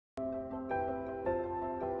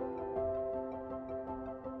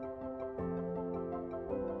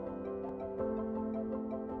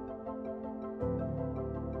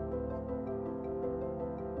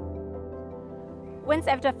When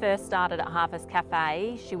Sevda first started at Harvest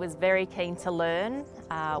Cafe, she was very keen to learn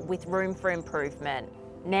with room for improvement.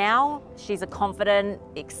 Now, she's a confident,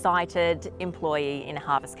 excited employee in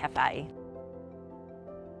Harvest Cafe.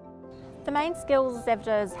 The main skills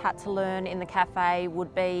Sevda's had to learn in the cafe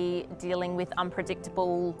would be dealing with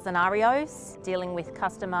unpredictable scenarios, dealing with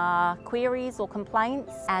customer queries or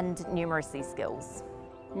complaints, and numeracy skills.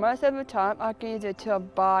 Most of the time I can use the till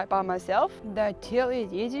by myself. The till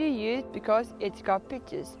is easy to use because it's got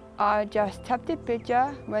pictures. I just tap the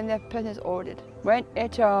picture when the person is ordered. When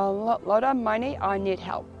it's a lot of money, I need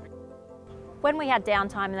help. When we had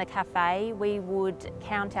downtime in the cafe, we would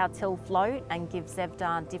count our till float and give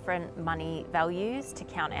Sevda different money values to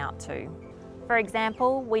count out to. For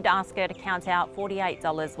example, we'd ask her to count out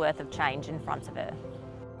 $48 worth of change in front of her.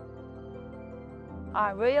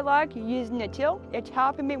 I really like using the till. It's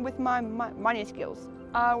helping me with my money skills.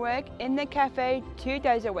 I work in the cafe 2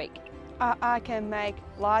 days a week. I can make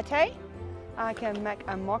latte, I can make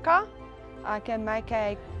a mocha, I can make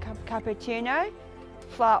a cappuccino,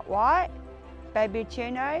 flat white, baby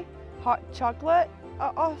chino, hot chocolate,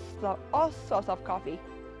 all sorts of coffee.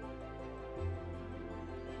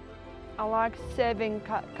 I like serving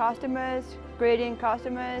customers, greeting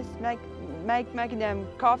customers, making them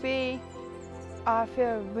coffee. I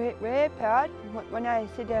feel really proud when I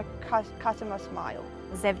see the customer smile.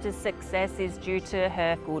 Sevda's success is due to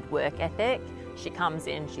her good work ethic. She comes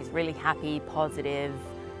in, she's really happy, positive,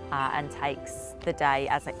 and takes the day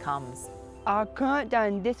as it comes. I couldn't have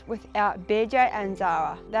done this without BJ and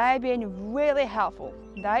Zara. They've been really helpful.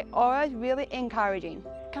 They're always really encouraging.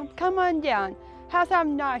 Come on down, have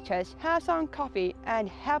some nachos, have some coffee, and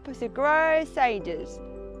help us to grow sages.